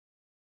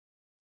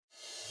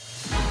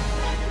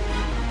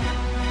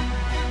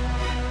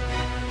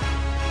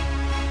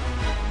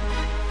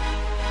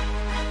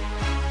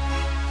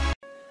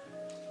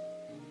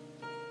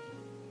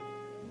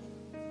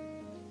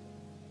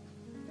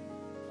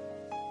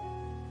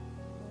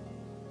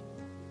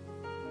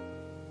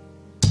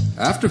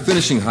After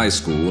finishing high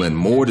school and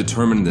more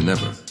determined than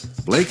ever,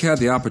 Blake had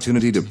the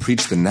opportunity to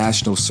preach the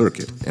national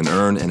circuit and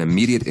earn an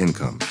immediate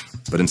income.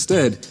 But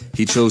instead,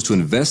 he chose to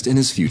invest in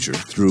his future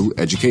through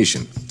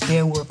education.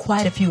 There were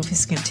quite a few of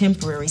his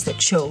contemporaries that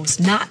chose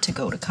not to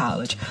go to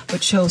college,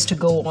 but chose to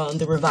go on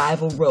the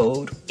revival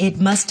road.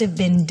 It must have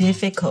been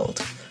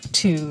difficult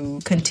to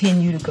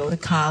continue to go to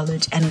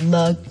college and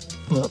lug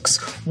books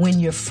when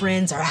your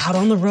friends are out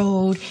on the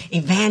road,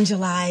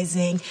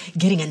 evangelizing,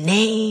 getting a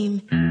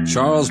name.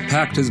 Charles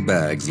packed his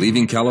bags,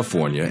 leaving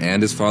California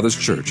and his father's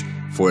church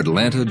for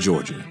Atlanta,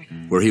 Georgia,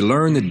 where he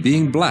learned that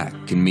being black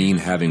can mean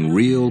having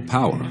real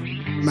power.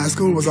 My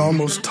school was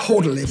almost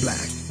totally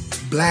black.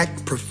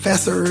 Black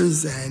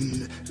professors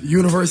and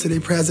university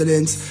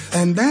presidents,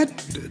 and that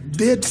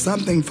did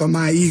something for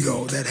my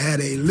ego that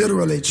had a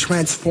literally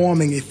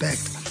transforming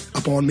effect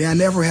upon me. I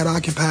never had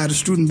occupied a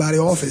student body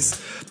office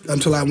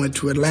until I went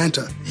to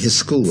Atlanta. His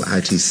school,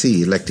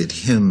 ITC, elected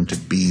him to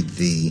be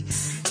the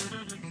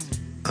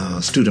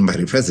student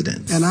body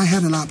president. And I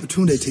had an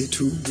opportunity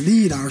to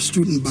lead our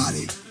student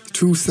body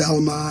to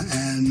Selma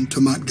and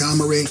to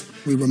Montgomery.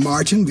 We were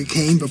marching. We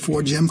came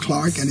before Jim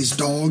Clark and his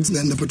dogs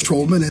and the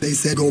patrolmen, and they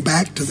said, go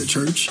back to the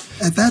church.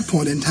 At that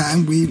point in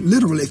time, we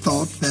literally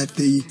thought that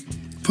the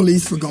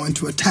police were going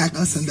to attack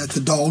us and that the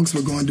dogs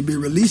were going to be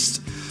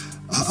released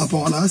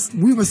upon us.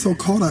 We were so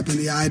caught up in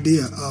the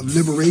idea of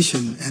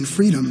liberation and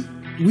freedom,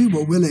 we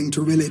were willing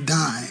to really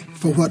die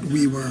for what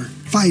we were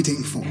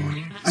fighting for.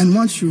 And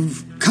once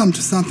you've come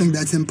to something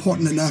that's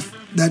important enough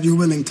that you're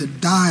willing to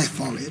die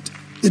for it,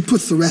 it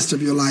puts the rest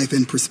of your life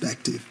in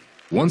perspective.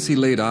 Once he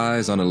laid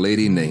eyes on a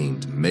lady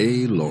named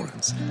May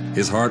Lawrence,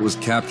 his heart was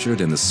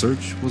captured and the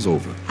search was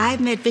over. I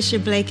met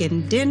Bishop Blake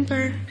in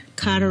Denver,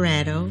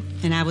 Colorado,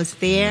 and I was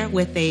there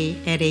at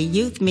a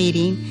youth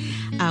meeting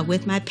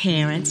with my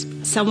parents.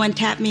 Someone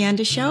tapped me on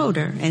the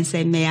shoulder and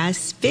said, may I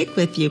speak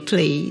with you,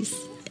 please?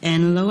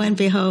 And lo and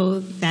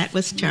behold, that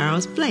was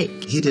Charles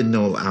Blake. He didn't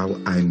know how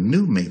I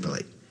knew May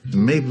Blake.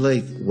 May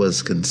Blake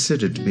was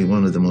considered to be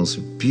one of the most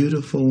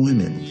beautiful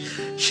women.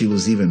 She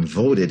was even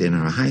voted in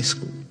our high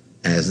school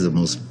as the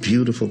most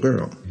beautiful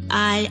girl.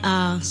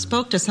 I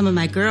spoke to some of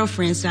my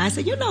girlfriends, and I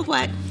said, you know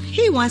what?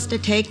 He wants to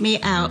take me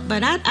out,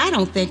 but I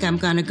don't think I'm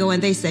going to go.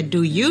 And they said,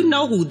 do you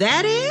know who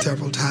that is?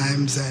 Several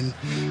times and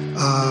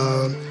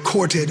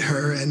courted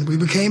her, and we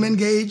became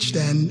engaged,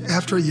 and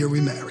after a year we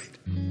married.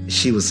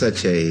 She was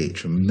such a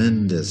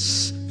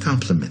tremendous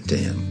compliment to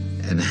him,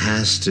 and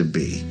has to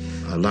be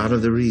a lot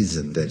of the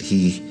reason that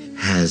he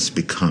has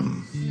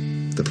become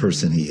the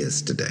person he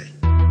is today.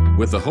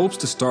 With the hopes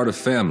to start a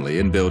family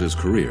and build his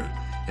career,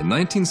 in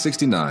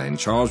 1969,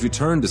 Charles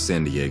returned to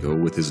San Diego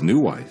with his new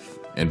wife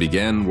and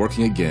began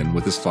working again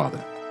with his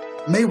father.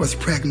 May was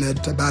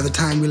pregnant by the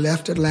time we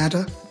left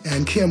Atlanta,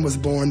 and Kim was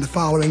born the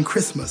following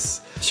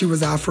Christmas. She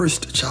was our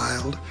first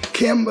child.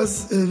 Kim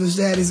was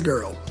Daddy's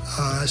girl.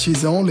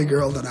 She's the only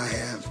girl that I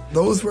have.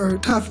 Those were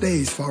tough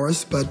days for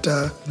us, but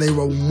they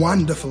were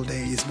wonderful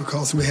days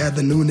because we had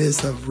the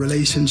newness of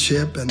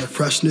relationship and the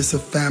freshness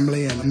of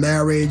family and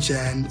marriage.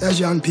 And as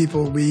young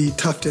people, we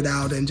toughed it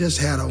out and just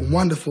had a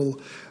wonderful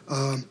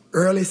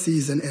early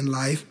season in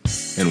life.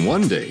 And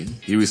one day,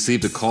 he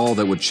received a call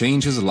that would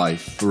change his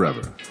life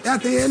forever.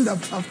 At the end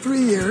of 3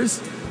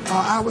 years,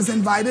 I was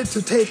invited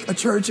to take a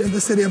church in the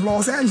city of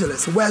Los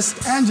Angeles,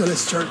 West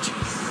Angeles Church.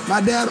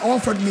 My dad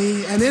offered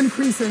me an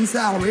increase in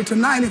salary to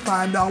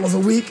 $95 a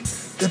week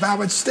if I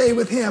would stay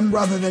with him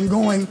rather than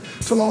going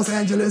to Los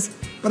Angeles,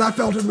 but I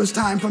felt it was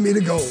time for me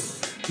to go.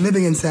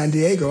 Living in San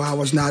Diego, I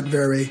was not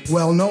very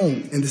well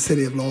known in the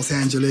city of Los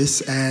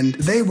Angeles, and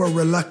they were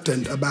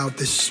reluctant about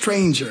this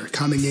stranger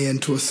coming in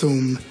to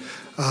assume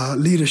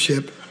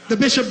leadership. The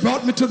bishop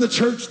brought me to the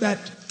church that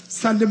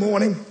Sunday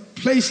morning,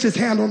 placed his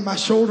hand on my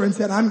shoulder and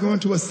said, I'm going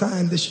to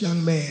assign this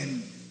young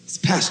man as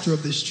pastor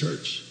of this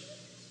church.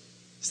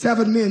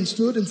 7 men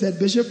stood and said,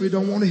 Bishop, we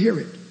don't want to hear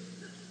it.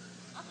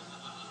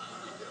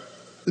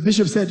 The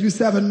bishop said, you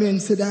 7 men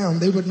sit down.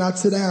 They would not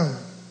sit down.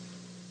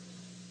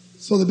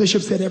 So the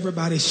bishop said,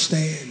 everybody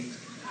stand.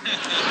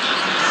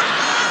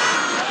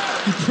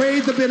 He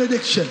prayed the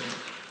benediction,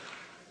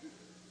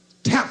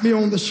 tapped me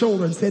on the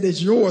shoulder and said,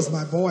 it's yours,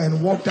 my boy,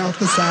 and walked out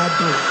the side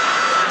door.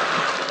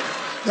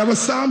 There were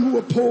some who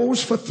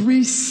opposed for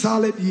 3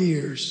 solid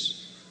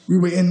years. We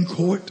were in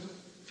court.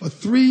 For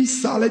 3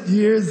 solid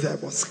years, there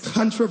was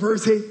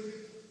controversy.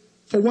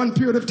 For one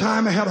period of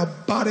time, I had a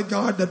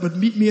bodyguard that would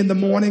meet me in the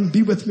morning,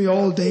 be with me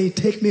all day,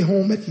 take me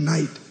home at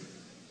night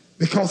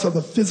because of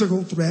the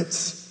physical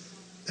threats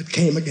that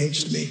came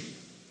against me.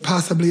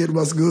 Possibly it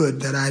was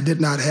good that I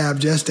did not have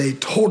just a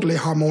totally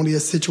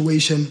harmonious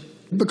situation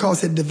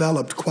because it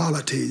developed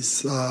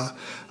qualities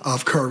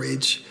of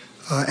courage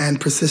and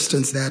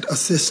persistence that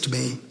assist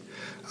me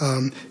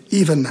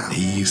even now.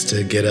 He used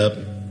to get up,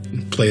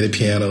 play the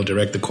piano,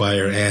 direct the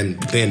choir,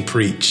 and then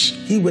preach.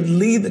 He would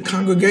lead the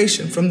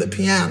congregation from the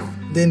piano,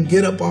 then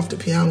get up off the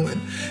piano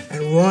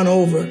and run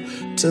over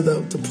to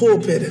the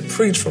pulpit and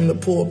preach from the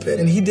pulpit.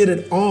 And he did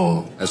it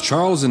all. As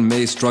Charles and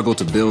May struggled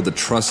to build the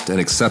trust and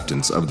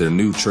acceptance of their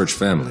new church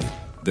family,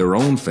 their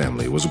own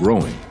family was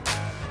growing.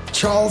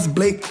 Charles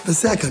Blake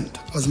II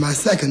was my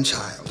second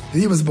child.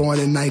 He was born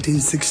in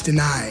 1969.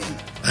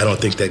 I don't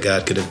think that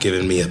God could have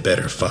given me a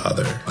better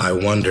father. I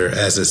wonder,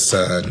 as a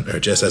son, or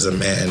just as a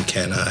man,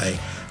 can I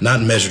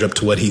not measure up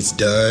to what he's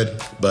done,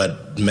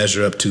 but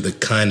measure up to the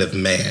kind of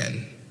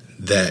man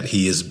that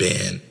he has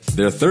been.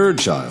 Their third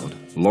child,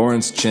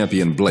 Lawrence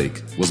Champion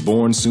Blake, was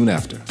born soon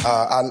after.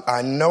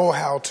 I know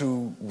how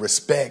to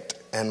respect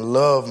and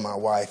love my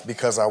wife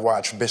because I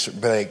watched Bishop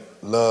Blake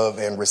love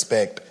and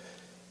respect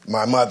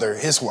my mother,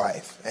 his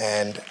wife.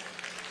 And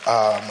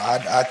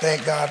I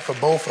thank God for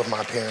both of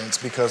my parents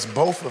because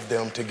both of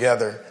them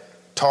together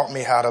taught me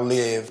how to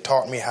live,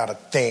 taught me how to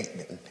think,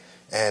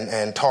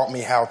 and taught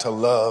me how to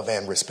love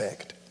and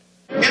respect.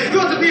 It's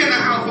good to be in the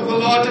house of the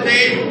Lord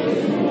today.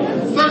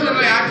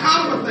 Certainly I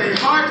come with a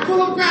heart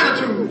full of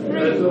gratitude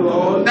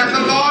that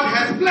the Lord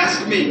has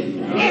blessed me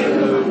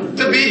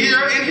to be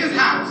here in his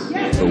house.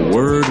 The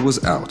word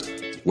was out.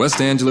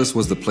 West Angeles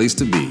was the place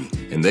to be,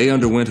 and they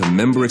underwent a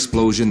member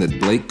explosion that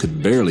Blake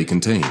could barely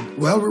contain.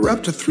 Well, we were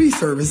up to 3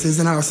 services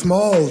in our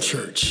small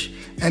church,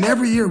 and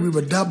every year we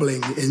were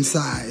doubling in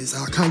size.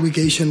 Our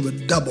congregation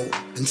would double.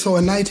 And so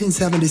in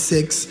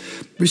 1976,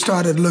 we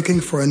started looking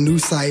for a new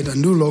site, a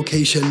new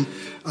location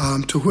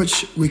to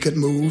which we could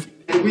move.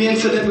 We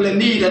incidentally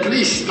need at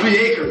least 3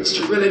 acres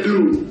to really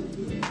do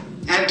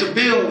and to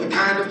build the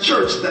kind of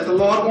church that the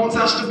Lord wants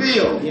us to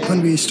build.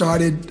 When we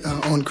started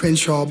on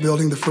Crenshaw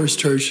building the first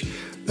church,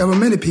 there were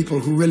many people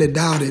who really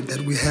doubted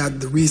that we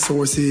had the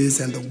resources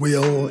and the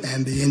will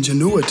and the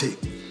ingenuity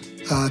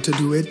to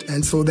do it.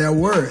 And so there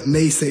were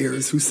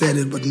naysayers who said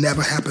it would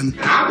never happen.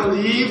 And I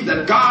believe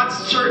that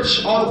God's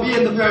church ought to be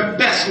in the very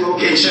best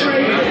location,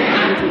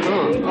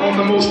 on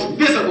the most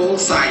visible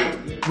site.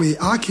 We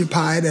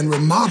occupied and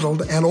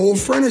remodeled an old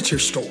furniture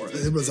store.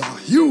 It was a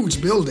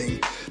huge building,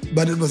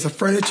 but it was a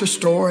furniture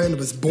store and it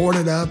was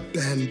boarded up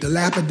and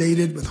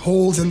dilapidated with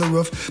holes in the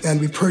roof.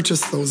 And we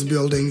purchased those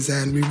buildings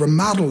and we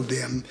remodeled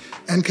them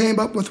and came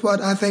up with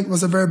what I think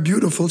was a very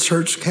beautiful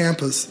church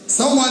campus.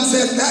 Someone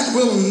said that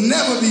will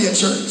never be a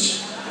church,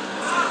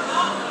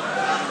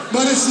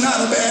 but it's not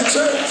a bad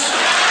church.